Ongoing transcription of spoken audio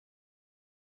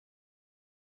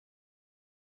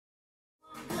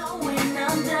Going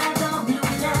under the blue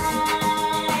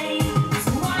lights.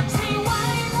 Watch me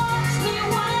wine, watch me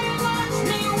wine, watch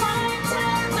me wine to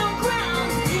the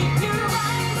ground. Keep your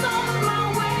eyes on my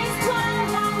waist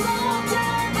while I move to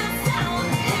the sound.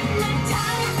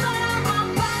 Hypnotized by my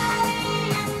body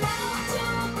and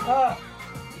now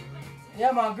to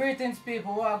yeah man, greetings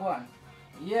people, wagwan.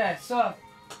 Yeah, so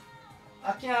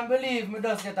I can't believe me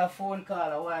just get a phone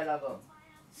call a while ago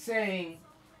saying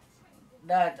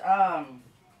that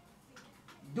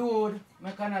dude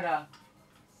make another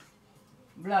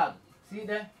blog. See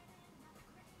there?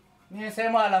 Me say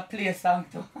him all a play song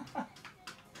too.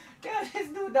 Yeah, this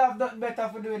dude have done better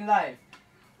for doing live.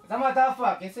 As a matter of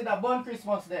fact, you see that Born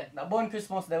Christmas there, the Born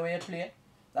Christmas there where you play,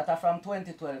 that are from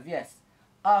 2012, yes.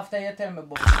 After you tell me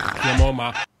about your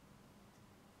mama.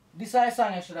 this is a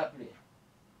song you should have played.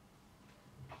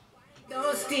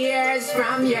 Those tears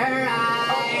from your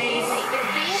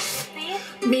eyes.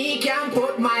 Me can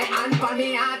put my hand on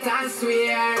the heart and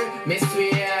swear, me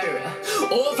swear.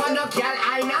 Over no girl,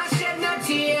 I not shed no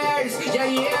tears. You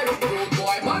hear? Good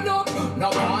boy, man up.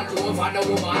 No ball over no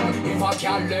woman. If I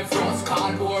can left us,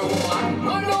 call more woman.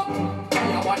 Man up.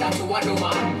 You want that to a no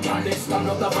man. Can they stand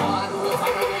up the ball over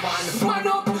no woman? Man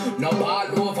up. No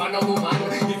ball over no woman.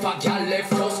 If I can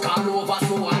left us, call over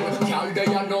someone. Can they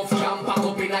enough can pack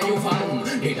up in a your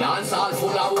van? The dance all full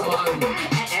of woman.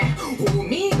 Who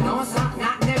me? No, stop,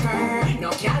 not never. No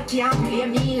girl can't play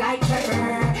me like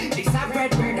Trevor. This a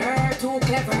bread burner, too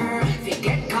clever. They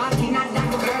get caught in a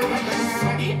that girl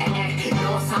weather.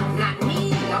 No, stop, not me.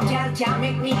 No girl can't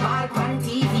make me ball on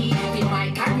TV. In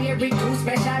my career, be too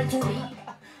special to me.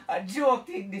 A joke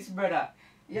thing, this brother.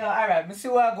 Yeah, alright, me see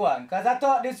what I go on. Because I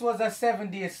thought this was a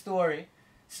 7-day story.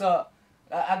 So,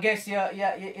 I guess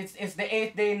it's the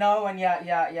 8th day now, and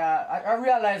I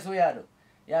realize what you do.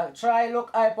 You try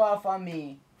look hype off on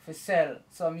me for sell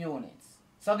some units.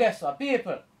 So guess what,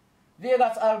 people?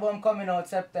 Vegas album coming out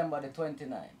September the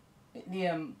 29th. It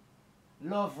named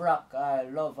Love Rock or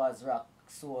Lovers Rock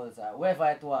Souls or whatever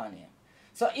it want name.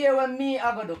 So here when me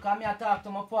I go do, come here talk to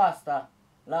my pastor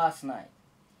last night.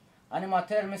 And he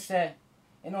tell me say,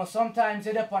 you know, sometimes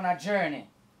you're up on a journey,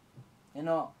 you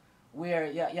know, where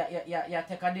you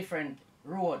take a different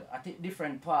road, a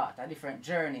different path, a different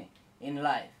journey in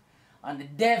life. And the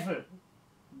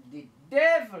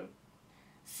devil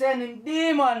sending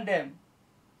demon them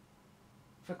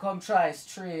to come try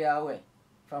stray you away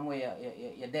from where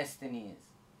your destiny is.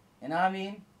 You know what I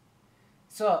mean?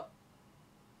 So,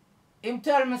 him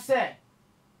tell me say,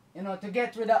 you know, to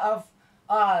get rid of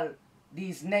all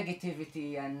these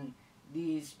negativity and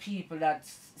these people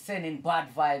that's sending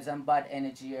bad vibes and bad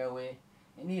energy your way,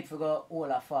 you need to go all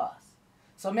a fast.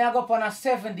 So me I go up on a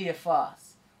 7-day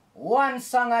fast. 1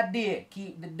 song a day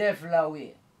keep the devil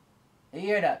away. You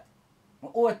hear that? I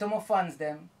owe it to my fans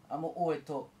them, and I owe it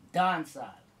to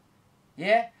dancehall.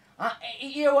 Yeah? And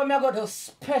here when I go to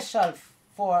special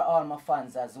for all my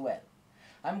fans as well.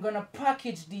 I'm gonna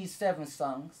package these 7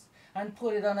 songs and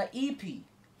put it on an EP.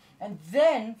 And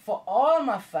then for all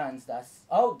my fans that's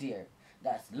out there,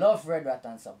 that's love Red Rat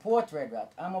and support Red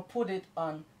Rat, I'm gonna put it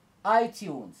on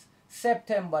iTunes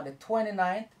September the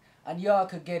 29th, and y'all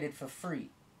could get it for free.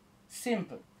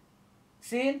 Simple.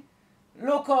 See?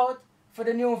 Look out for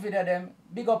the new video them.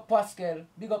 Big up Pascal,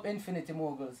 big up Infinity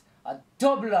Moguls, a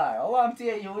double R. I want to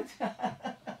hear you.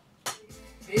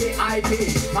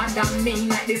 VIP, madam me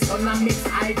like the sun and mix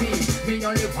IP. Me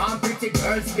only want pretty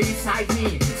girls beside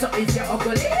me. So if you're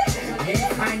ugly,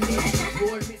 find me.